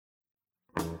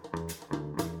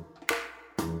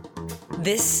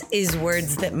This is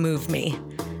Words That Move Me,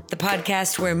 the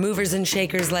podcast where movers and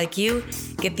shakers like you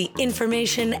get the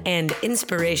information and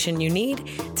inspiration you need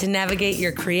to navigate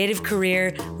your creative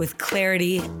career with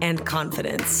clarity and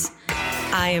confidence.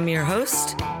 I am your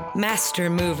host, Master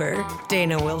Mover,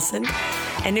 Dana Wilson.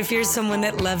 And if you're someone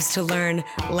that loves to learn,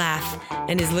 laugh,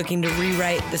 and is looking to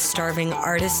rewrite the starving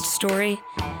artist story,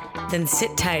 then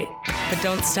sit tight, but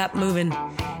don't stop moving,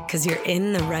 because you're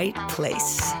in the right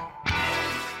place.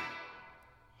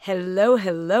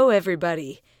 Hello,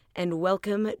 everybody, and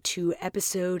welcome to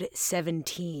episode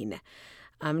 17.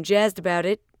 I'm jazzed about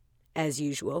it, as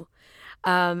usual.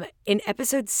 In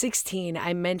episode 16,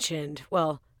 I mentioned,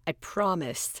 I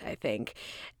promised, I think,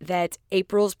 that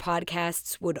April's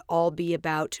podcasts would all be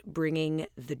about bringing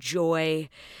the joy,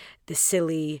 the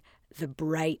silly, the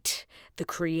bright, the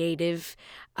creative.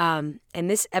 And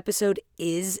this episode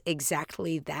is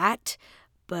exactly that,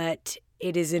 but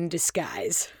it is in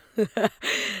disguise.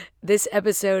 This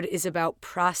episode is about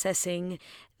processing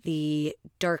the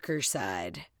darker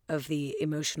side of the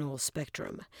emotional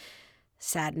spectrum.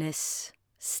 Sadness,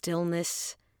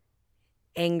 stillness,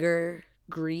 anger,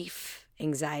 grief,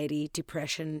 anxiety,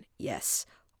 depression, yes,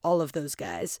 all of those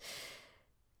guys.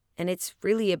 And it's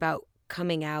really about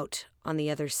coming out on the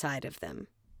other side of them,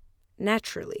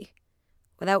 naturally,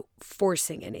 without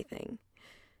forcing anything.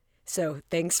 So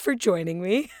thanks for joining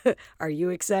me. Are you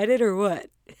excited or what?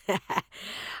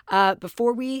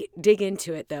 Before we dig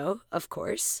into it, though, of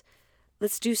course,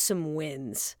 let's do some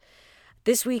wins.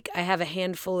 This week, I have a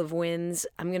handful of wins.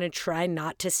 I'm going to try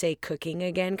not to say cooking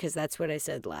again, because that's what I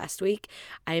said last week.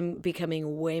 I'm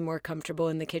becoming way more comfortable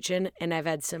in the kitchen, and I've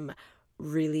had some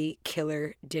really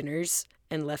killer dinners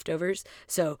and leftovers.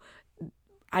 So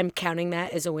I'm counting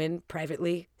that as a win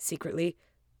privately, secretly,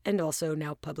 and also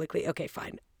now publicly. Okay,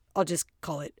 fine. I'll just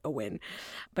call it a win.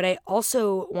 But I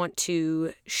also want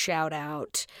to shout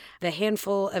out the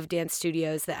handful of dance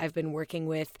studios that I've been working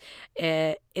with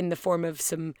in the form of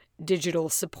some digital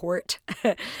support.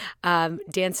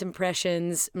 Dance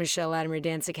Impressions, Michelle Latimer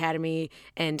Dance Academy,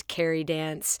 and Carrie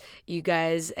Dance. You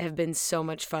guys have been so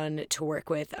much fun to work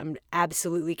with. I'm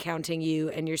absolutely counting you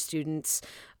and your students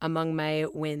among my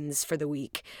wins for the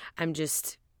week. I'm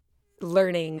just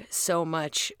learning so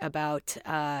much about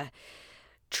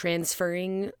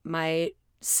transferring my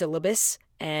syllabus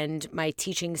and my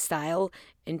teaching style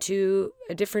into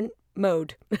a different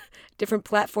mode, different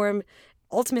platform,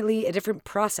 ultimately a different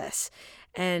process.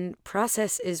 And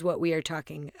process is what we are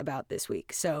talking about this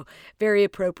week. So very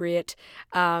appropriate.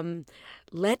 Sorry,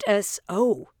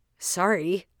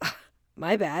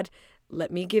 my bad.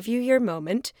 Let me give you your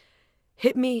moment.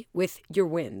 Hit me with your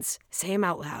wins. Say them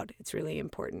out loud. It's really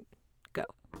important. Go.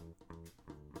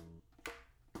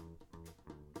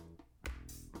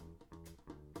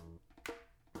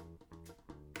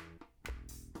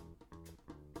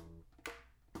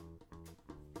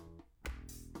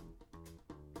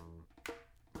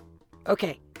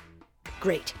 Okay,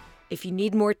 great. If you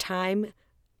need more time,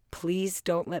 please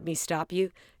don't let me stop you.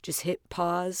 Just hit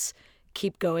pause,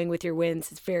 keep going with your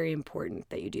wins. It's very important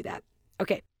that you do that.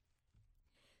 Okay,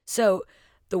 so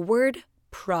the word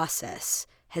process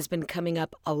has been coming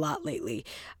up a lot lately.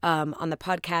 On the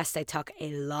podcast, I talk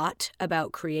a lot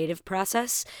about creative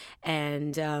process,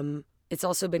 and it's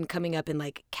also been coming up in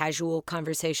like casual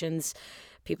conversations.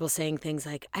 People saying things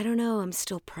like, I don't know, I'm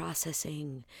still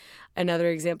processing. Another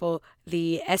example,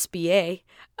 the SBA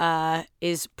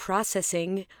is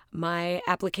processing my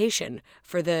application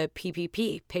for the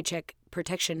PPP, Paycheck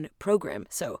Protection Program.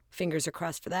 So fingers are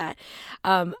crossed for that.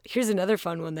 Here's another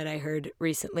fun one that I heard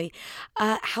recently.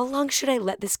 How long should I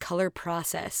let this color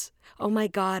process? Oh my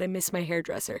God, I miss my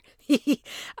hairdresser.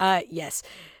 Yes.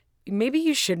 Maybe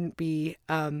you shouldn't be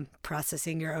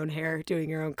processing your own hair,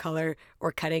 doing your own color,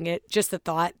 or cutting it. Just a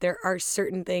thought. There are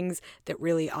certain things that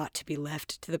really ought to be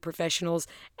left to the professionals.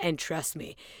 And trust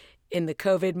me, in the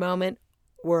COVID moment,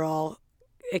 we're all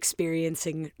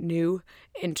experiencing new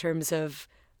in terms of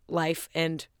life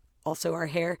and also our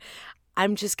hair.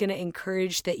 I'm just going to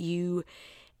encourage that you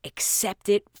accept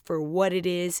it for what it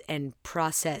is and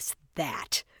process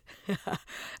that.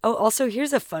 Oh, also,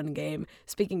 here's a fun game.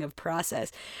 Speaking of process,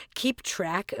 keep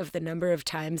track of the number of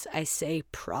times I say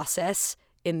process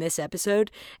in this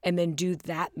episode, and then do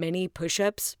that many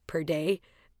push-ups per day,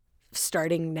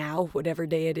 starting now, whatever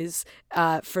day it is,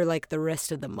 for like the rest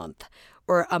of the month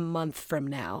or a month from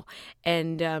now.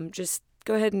 And just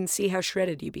go ahead and see how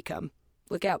shredded you become.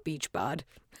 Look out, beach bod.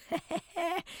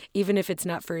 Even if it's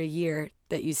not for a year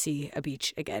that you see a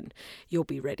beach again, you'll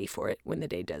be ready for it when the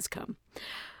day does come.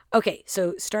 Okay,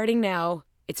 so starting now,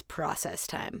 it's process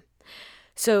time.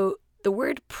 So the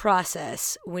word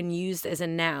process, when used as a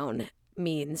noun,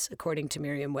 means, according to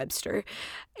Merriam-Webster,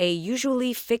 a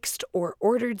usually fixed or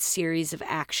ordered series of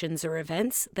actions or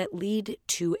events that lead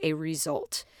to a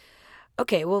result.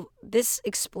 Okay, well, this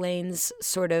explains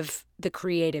sort of the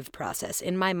creative process.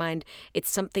 In my mind, it's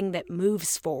something that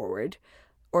moves forward,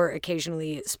 or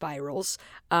occasionally it spirals,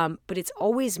 but it's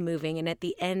always moving, and at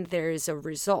the end there's a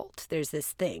result. There's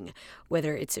this thing,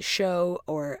 whether it's a show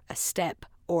or a step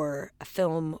or a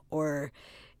film, or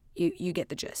you get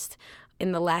the gist.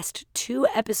 In the last 2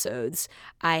 episodes,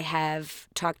 I have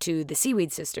talked to the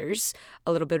Seaweed Sisters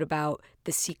a little bit about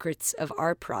the secrets of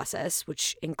our process,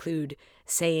 which include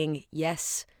saying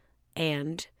yes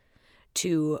and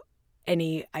to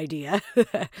any idea.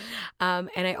 And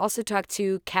I also talked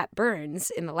to Kat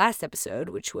Burns in the last episode,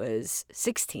 which was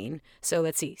 16. So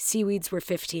let's see, Seaweeds were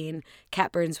 15,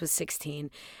 Kat Burns was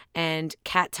 16. And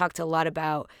Kat talked a lot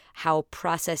about how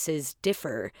processes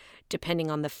differ depending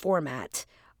on the format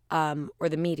or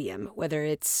the medium, whether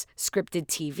it's scripted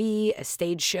TV, a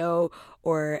stage show,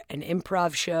 or an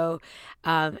improv show.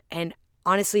 And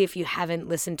honestly, if you haven't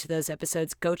listened to those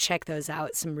episodes, go check those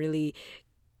out. Some really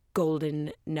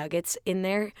golden nuggets in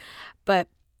there. But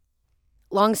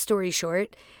long story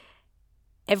short,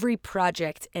 every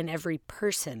project and every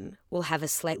person will have a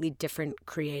slightly different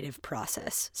creative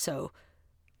process. So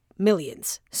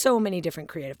millions, so many different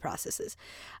creative processes.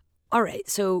 All right,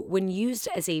 so when used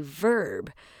as a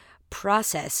verb,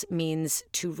 process means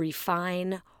to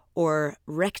refine or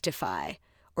rectify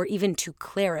or even to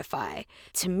clarify.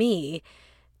 To me,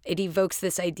 it evokes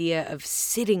this idea of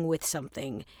sitting with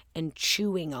something and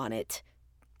chewing on it,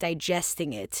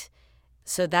 digesting it.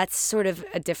 So that's sort of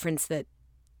a difference that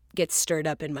gets stirred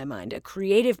up in my mind. A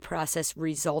creative process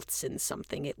results in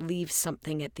something. It leaves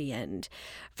something at the end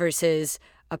versus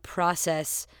a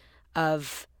process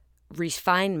of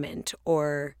refinement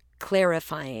or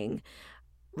clarifying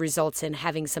results in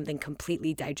having something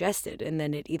completely digested, and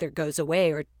then it either goes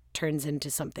away or turns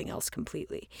into something else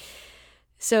completely.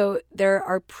 So there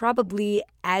are probably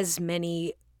as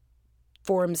many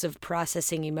forms of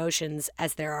processing emotions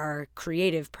as there are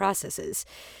creative processes.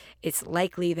 It's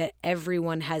likely that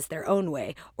everyone has their own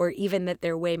way, or even that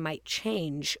their way might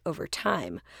change over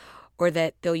time, or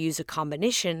that they'll use a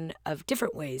combination of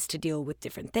different ways to deal with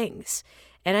different things.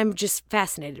 And I'm just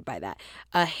fascinated by that.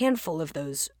 A handful of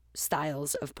those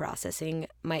styles of processing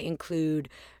might include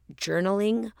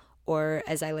journaling, or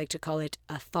as I like to call it,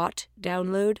 a thought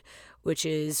download, which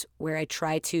is where I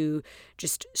try to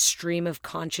just stream of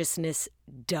consciousness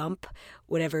dump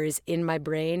whatever is in my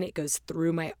brain. It goes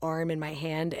through my arm and my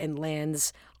hand and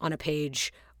lands on a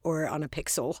page or on a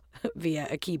pixel via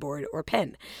a keyboard or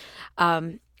pen.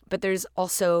 But there's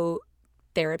also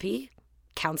therapy,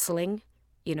 counseling,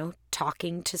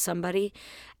 talking to somebody.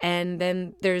 And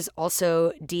then there's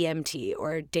also DMT,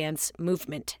 or dance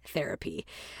movement therapy,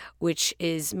 which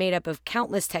is made up of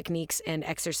countless techniques and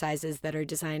exercises that are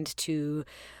designed to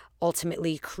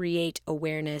ultimately create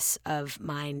awareness of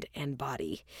mind and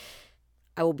body.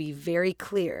 I will be very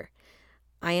clear.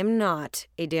 I am not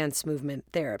a dance movement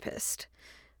therapist.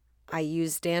 I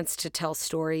use dance to tell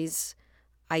stories.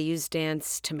 I use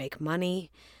dance to make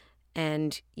money.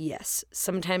 And yes,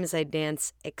 sometimes I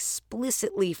dance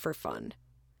explicitly for fun.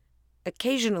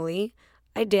 Occasionally,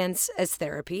 I dance as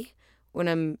therapy when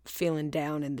I'm feeling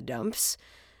down in the dumps,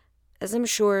 as I'm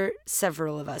sure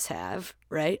several of us have,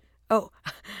 right? Oh,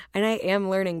 and I am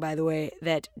learning, by the way,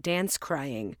 that dance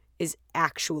crying is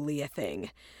actually a thing.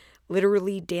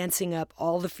 Literally dancing up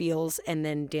all the feels and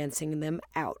then dancing them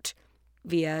out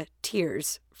via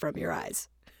tears from your eyes.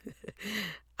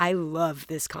 I love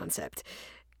this concept.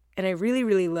 And I really,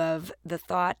 really love the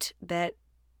thought that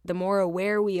the more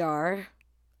aware we are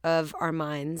of our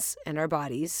minds and our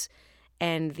bodies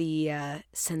and the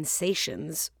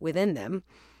sensations within them,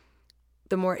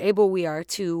 the more able we are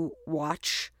to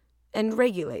watch and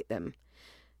regulate them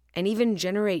and even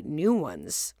generate new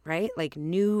ones, right? Like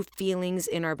new feelings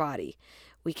in our body.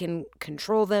 We can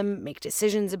control them, make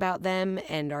decisions about them,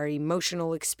 and our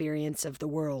emotional experience of the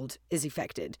world is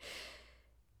affected.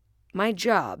 My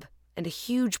job, and a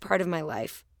huge part of my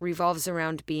life, revolves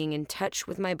around being in touch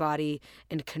with my body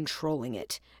and controlling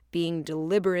it, being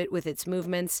deliberate with its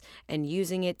movements and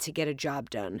using it to get a job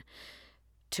done,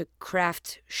 to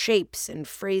craft shapes and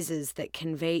phrases that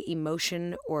convey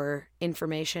emotion or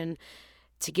information,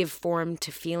 to give form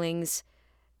to feelings,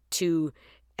 to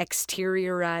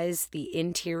exteriorize the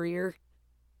interior.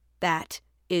 That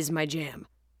is my jam.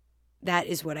 That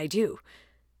is what I do.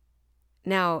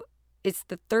 Now, it's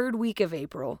the 3rd week of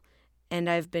April, and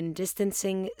I've been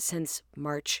distancing since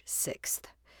March 6th.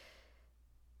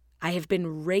 I have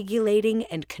been regulating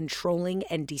and controlling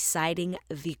and deciding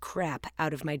the crap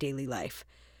out of my daily life.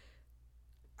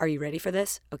 Are you ready for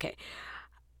this? Okay.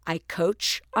 I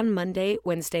coach on Monday,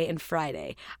 Wednesday, and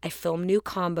Friday. I film new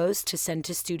combos to send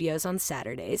to studios on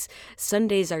Saturdays.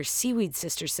 Sundays are Seaweed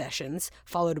Sister sessions,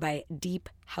 followed by deep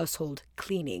household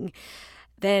cleaning.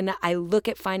 Then I look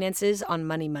at finances on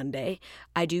Money Monday.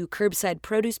 I do curbside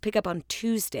produce pickup on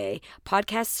Tuesday.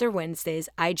 Podcasts are Wednesdays.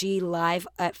 IG live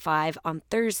at 5 on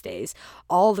Thursdays.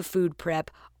 All the food prep,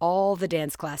 all the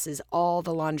dance classes, all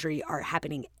the laundry are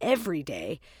happening every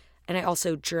day. And I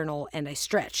also journal and I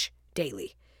stretch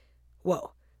daily.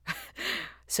 Whoa.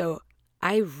 So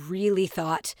I really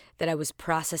thought that I was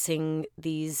processing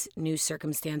these new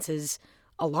circumstances,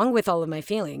 along with all of my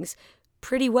feelings,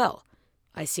 pretty well.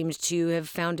 I seemed to have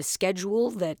found a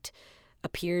schedule that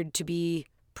appeared to be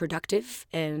productive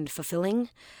and fulfilling.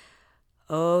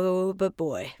 Oh, but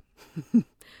boy,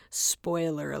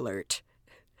 spoiler alert,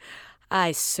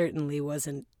 I certainly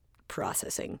wasn't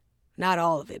processing. Not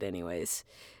all of it, anyways.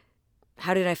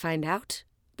 How did I find out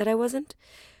that I wasn't?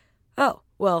 Oh,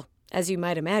 well, as you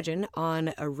might imagine,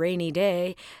 on a rainy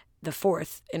day, the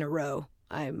 4th in a row,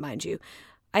 mind you,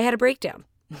 I had a breakdown.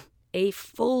 A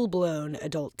full-blown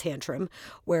adult tantrum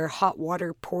where hot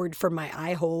water poured from my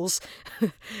eye holes.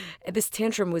 This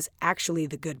tantrum was actually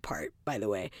the good part, by the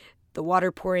way. The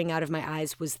water pouring out of my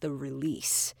eyes was the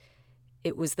release.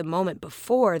 It was the moment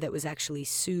before that was actually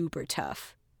super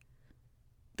tough.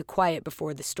 The quiet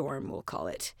before the storm, we'll call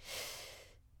it.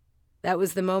 That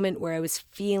was the moment where I was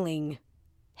feeling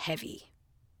heavy,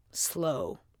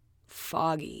 slow,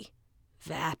 foggy,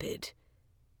 vapid,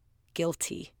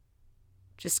 guilty,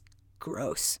 just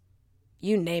gross.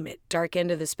 You name it, dark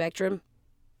end of the spectrum,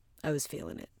 I was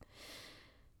feeling it.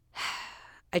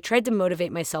 I tried to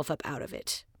motivate myself up out of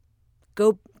it.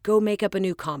 Go make up a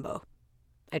new combo.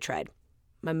 I tried.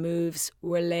 My moves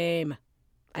were lame.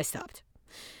 I stopped.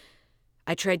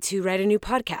 I tried to write a new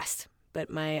podcast,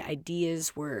 but my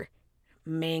ideas were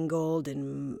mangled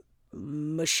and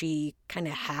mushy, kind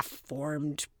of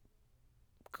half-formed,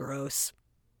 gross.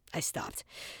 I stopped.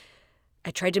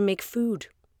 I tried to make food.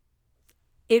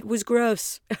 It was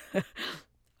gross.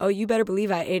 Oh, you better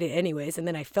believe I ate it anyways, and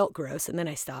then I felt gross, and then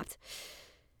I stopped.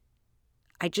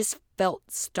 I just felt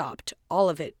stopped. All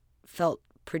of it felt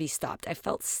pretty stopped. I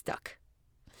felt stuck.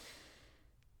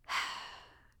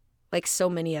 Like so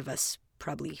many of us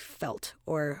probably felt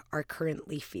or are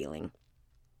currently feeling.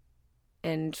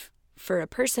 And for a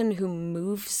person who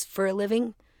moves for a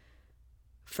living,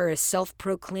 for a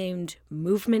self-proclaimed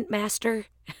movement master,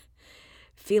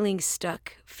 feeling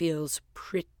stuck feels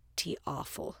pretty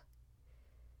awful.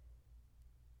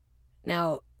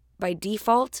 Now, by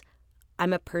default,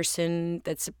 I'm a person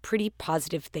that's a pretty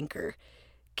positive thinker.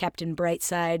 Captain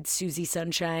Brightside, Susie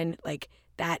Sunshine, like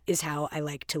that is how I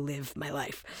like to live my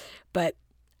life. But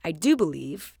I do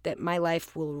believe that my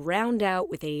life will round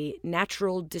out with a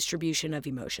natural distribution of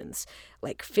emotions.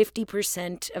 Like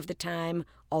 50% of the time,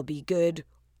 I'll be good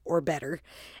or better.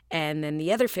 And then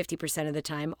the other 50% of the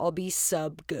time, I'll be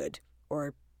sub-good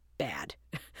or bad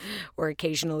or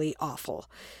occasionally awful.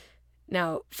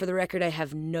 Now, for the record, I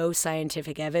have no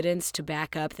scientific evidence to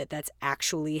back up that that's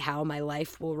actually how my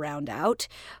life will round out.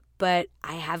 But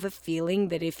I have a feeling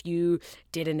that if you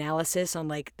did analysis on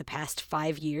like the past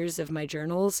 5 years of my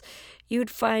journals, you'd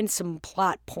find some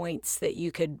plot points that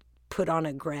you could put on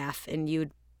a graph and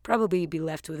you'd probably be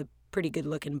left with a pretty good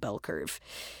looking bell curve.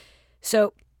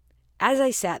 So as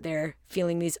I sat there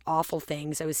feeling these awful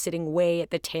things, I was sitting way at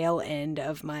the tail end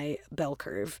of my bell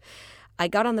curve. I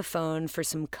got on the phone for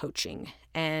some coaching,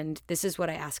 and this is what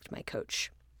I asked my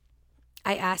coach.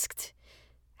 I asked,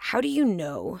 how do you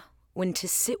know when to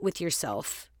sit with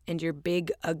yourself and your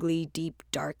big, ugly, deep,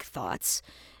 dark thoughts,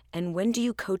 and when do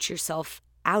you coach yourself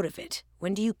out of it?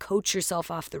 When do you coach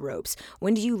yourself off the ropes?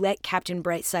 When do you let Captain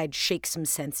Brightside shake some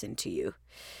sense into you?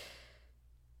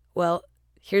 Well,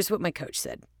 here's what my coach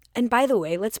said. And by the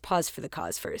way, let's pause for the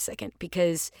cause for a second,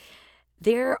 because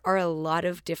there are a lot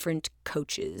of different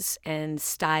coaches and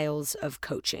styles of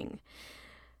coaching.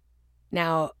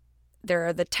 Now, there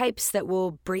are the types that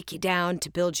will break you down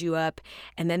to build you up,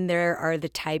 and then there are the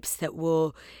types that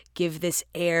will give this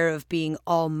air of being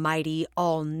almighty,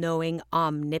 all-knowing,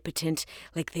 omnipotent,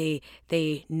 like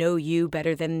they know you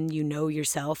better than you know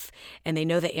yourself, and they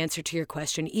know the answer to your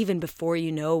question even before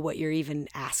you know what you're even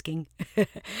asking.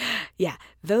 Yeah,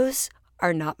 those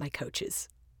are not my coaches.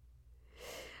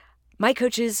 My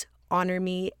coaches honor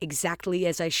me exactly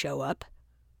as I show up,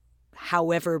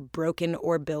 however broken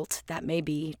or built that may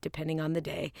be, depending on the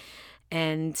day.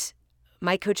 And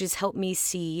my coaches help me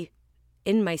see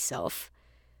in myself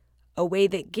a way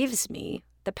that gives me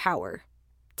the power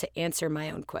to answer my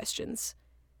own questions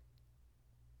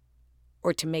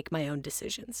or to make my own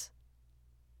decisions.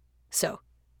 So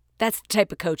that's the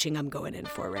type of coaching I'm going in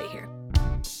for right here.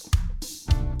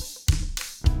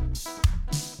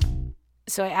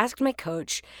 So I asked my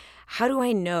coach, how do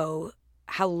I know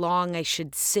how long I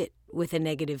should sit with a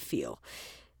negative feel?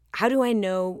 How do I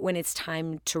know when it's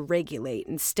time to regulate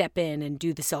and step in and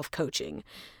do the self-coaching?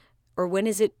 Or when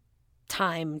is it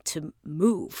time to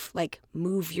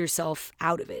move yourself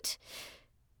out of it?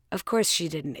 Of course, she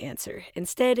didn't answer.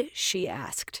 Instead, she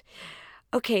asked,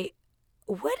 okay,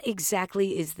 what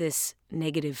exactly is this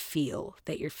negative feel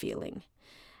that you're feeling?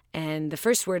 And the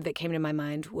first word that came to my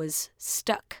mind was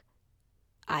stuck.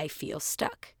 I feel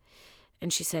stuck.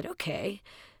 And she said, okay,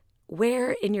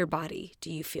 where in your body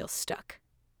do you feel stuck?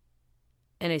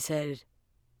 And I said,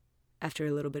 after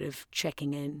a little bit of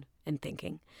checking in and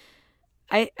thinking,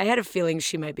 I had a feeling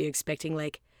she might be expecting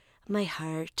like my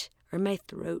heart or my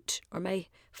throat or my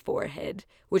forehead,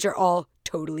 which are all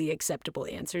totally acceptable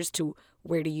answers to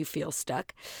where do you feel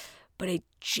stuck. But I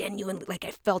genuinely,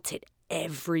 I felt it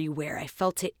everywhere. I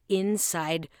felt it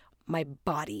inside my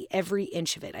body, every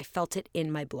inch of it. I felt it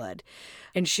in my blood.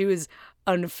 And she was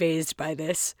unfazed by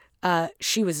this.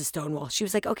 She was a stonewall. She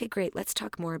was like, okay, great. Let's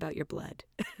talk more about your blood,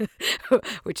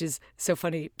 which is so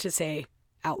funny to say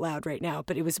out loud right now,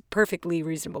 but it was a perfectly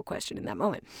reasonable question in that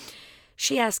moment.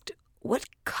 She asked, what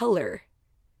color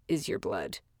is your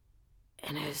blood?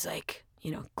 And I was like,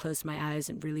 closed my eyes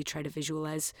and really try to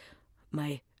visualize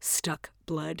my stuck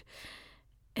blood.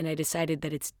 And I decided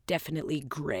that it's definitely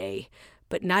gray,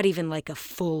 but not even like a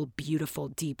full, beautiful,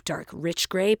 deep, dark, rich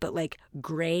gray, but like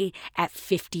gray at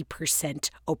 50%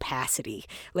 opacity,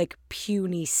 like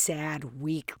puny, sad,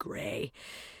 weak gray.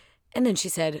 And then she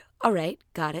said, all right,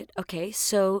 got it. Okay,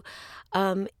 so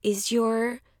is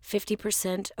your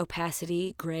 50%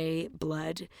 opacity gray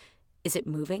blood, is it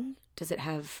moving? Does it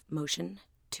have motion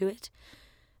to it?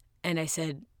 And I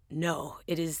said, no,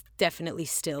 it is definitely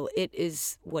still. It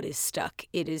is what is stuck.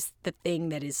 It is the thing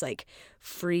that is like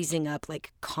freezing up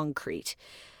like concrete.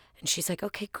 And she's like,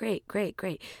 okay, great.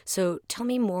 So tell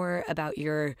me more about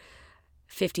your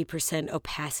 50%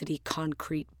 opacity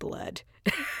concrete blood.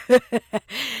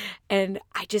 And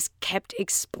I just kept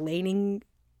explaining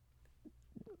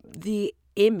the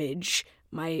image,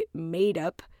 my made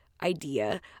up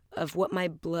idea of what my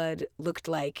blood looked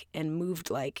like and moved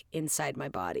like inside my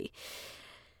body.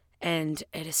 And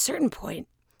at a certain point,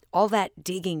 all that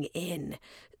digging in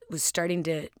was starting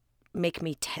to make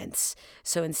me tense.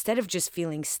 So instead of just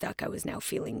feeling stuck, I was now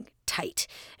feeling tight.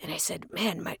 And I said,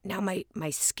 man, my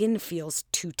skin feels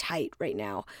too tight right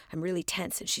now. I'm really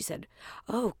tense. And she said,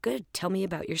 oh, good. Tell me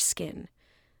about your skin.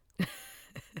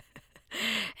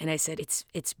 And I said,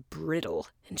 it's brittle.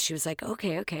 And she was like,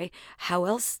 okay. How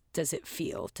else does it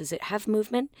feel? Does it have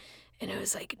movement? And I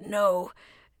was like, no,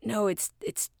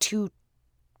 it's too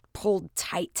pulled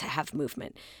tight to have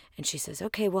movement. And she says,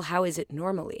 okay, well, how is it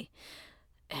normally?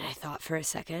 And I thought for a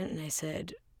second and I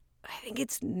said, I think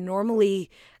it's normally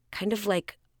kind of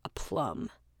like a plum.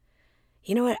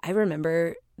 You know what? I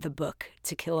remember the book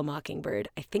To Kill a Mockingbird.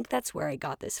 I think that's where I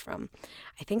got this from.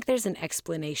 I think there's an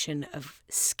explanation of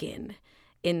skin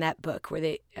in that book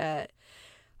where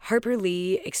Harper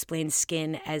Lee explains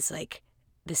skin as like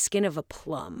the skin of a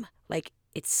plum. Like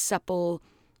it's supple,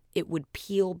 it would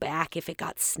peel back if it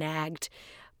got snagged,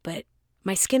 but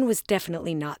my skin was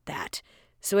definitely not that.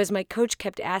 So as my coach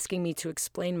kept asking me to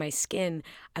explain my skin,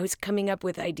 I was coming up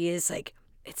with ideas like,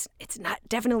 it's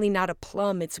definitely not a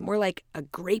plum. It's more like a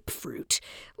grapefruit,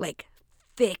 like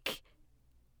thick,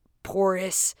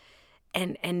 porous,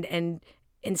 and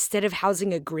instead of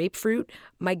housing a grapefruit,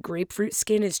 my grapefruit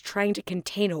skin is trying to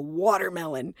contain a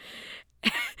watermelon.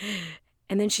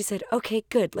 And then she said, okay,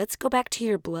 good. Let's go back to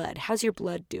your blood. How's your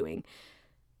blood doing?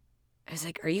 I was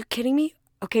like, are you kidding me?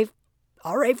 Okay,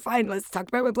 all right, fine. Let's talk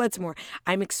about my blood some more.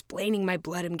 I'm explaining my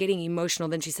blood. I'm getting emotional.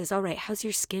 Then she says, all right, how's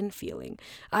your skin feeling?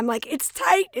 I'm like, it's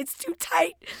tight. It's too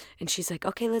tight. And she's like,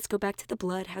 okay, let's go back to the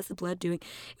blood. How's the blood doing?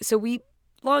 So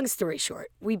long story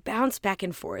short, we bounce back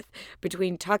and forth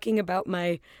between talking about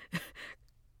my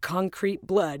concrete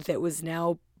blood that was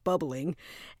now bubbling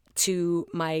to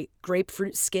my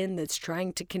grapefruit skin that's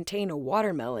trying to contain a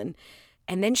watermelon.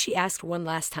 And then she asked one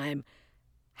last time,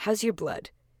 how's your blood?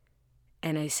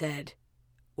 And I said,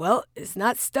 well, it's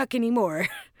not stuck anymore.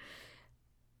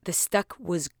 The stuck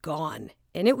was gone.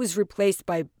 And it was replaced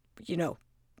by,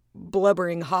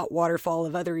 blubbering hot waterfall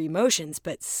of other emotions,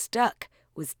 but stuck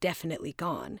was definitely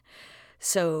gone.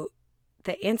 So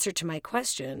the answer to my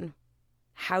question,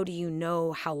 how do you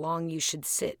know how long you should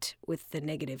sit with the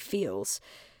negative feels?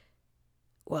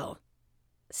 Well,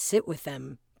 sit with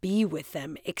them, be with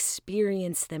them,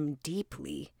 experience them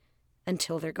deeply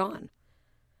until they're gone.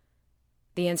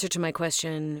 The answer to my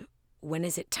question, when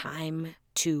is it time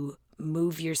to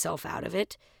move yourself out of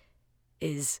it,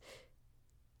 is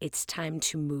it's time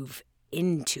to move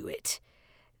into it.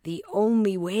 The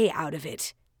only way out of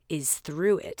it is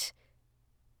through it.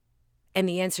 And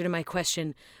the answer to my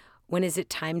question, when is it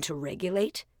time to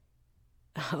regulate?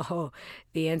 Oh,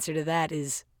 the answer to that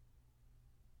is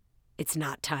it's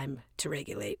not time to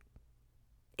regulate.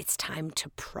 It's time to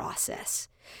process.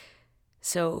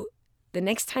 So the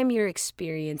next time you're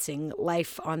experiencing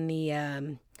life on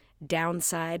the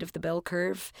downside of the bell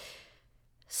curve,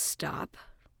 stop,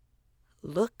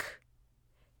 look,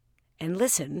 and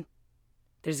listen.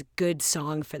 There's a good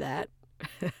song for that.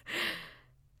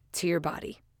 To your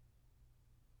body.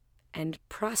 And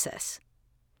process.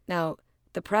 Now,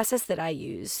 the process that I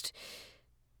used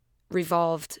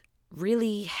revolved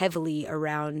really heavily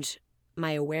around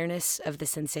my awareness of the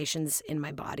sensations in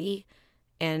my body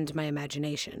and my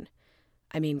imagination.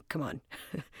 I mean, come on.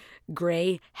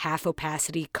 Gray,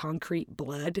 half-opacity concrete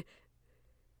blood,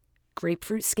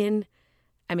 grapefruit skin.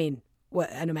 I mean, what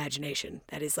an imagination.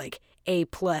 That is like A+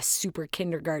 super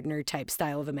kindergartner type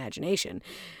style of imagination.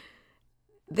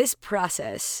 This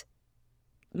process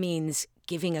means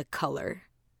giving a color,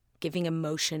 giving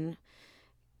emotion,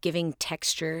 giving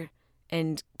texture,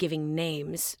 and giving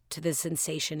names to the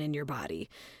sensation in your body,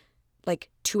 like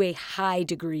to a high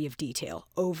degree of detail,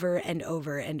 over and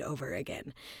over and over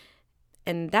again.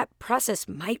 And that process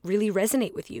might really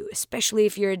resonate with you, especially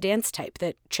if you're a dance type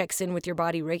that checks in with your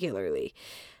body regularly.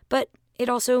 But it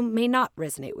also may not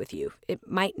resonate with you. It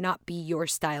might not be your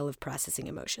style of processing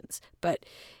emotions, but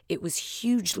it was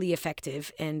hugely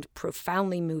effective and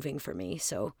profoundly moving for me,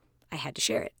 so I had to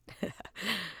share it.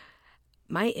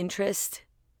 My interest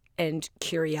and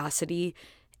curiosity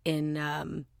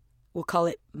in, we'll call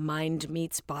it mind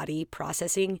meets body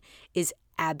processing, is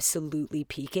absolutely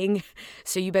peaking.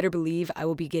 So you better believe I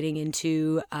will be getting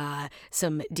into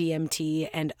some DMT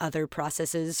and other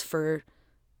processes for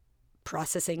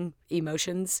processing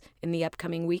emotions in the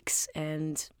upcoming weeks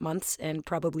and months and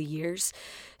probably years.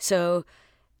 So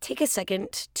take a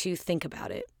second to think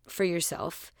about it for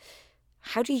yourself.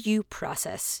 How do you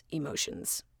process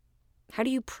emotions? How do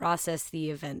you process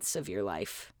the events of your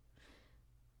life?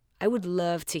 I would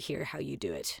love to hear how you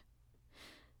do it.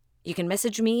 You can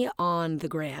message me on the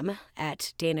gram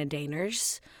at Dana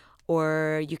Dainers,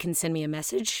 or you can send me a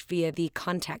message via the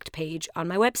contact page on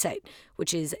my website,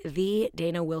 which is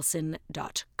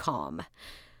thedanawilson.com.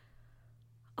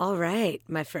 All right,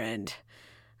 my friend.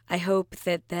 I hope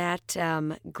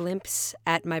that glimpse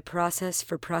at my process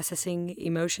for processing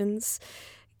emotions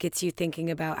gets you thinking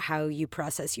about how you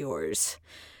process yours.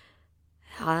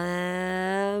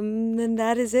 And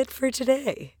that is it for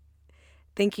today.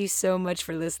 Thank you so much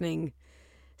for listening.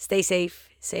 Stay safe.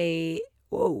 Stay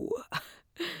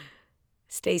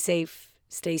safe,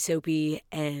 stay soapy,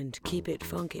 and keep it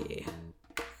funky.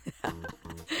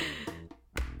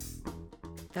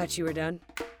 Thought you were done?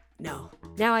 No.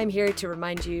 Now I'm here to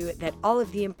remind you that all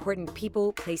of the important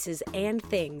people, places, and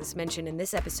things mentioned in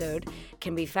this episode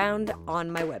can be found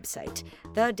on my website,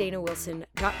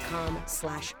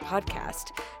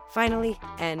 thedanawilson.com/podcast. Finally,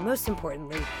 and most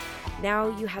importantly, now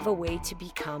you have a way to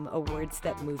become a Words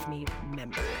That Move Me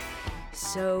member.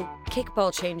 So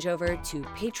kickball changeover to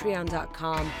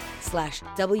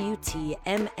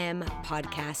patreon.com/WTMM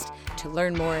podcast to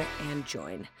learn more and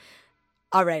join.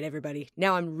 All right, everybody.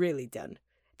 Now I'm really done.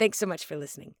 Thanks so much for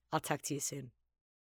listening. I'll talk to you soon.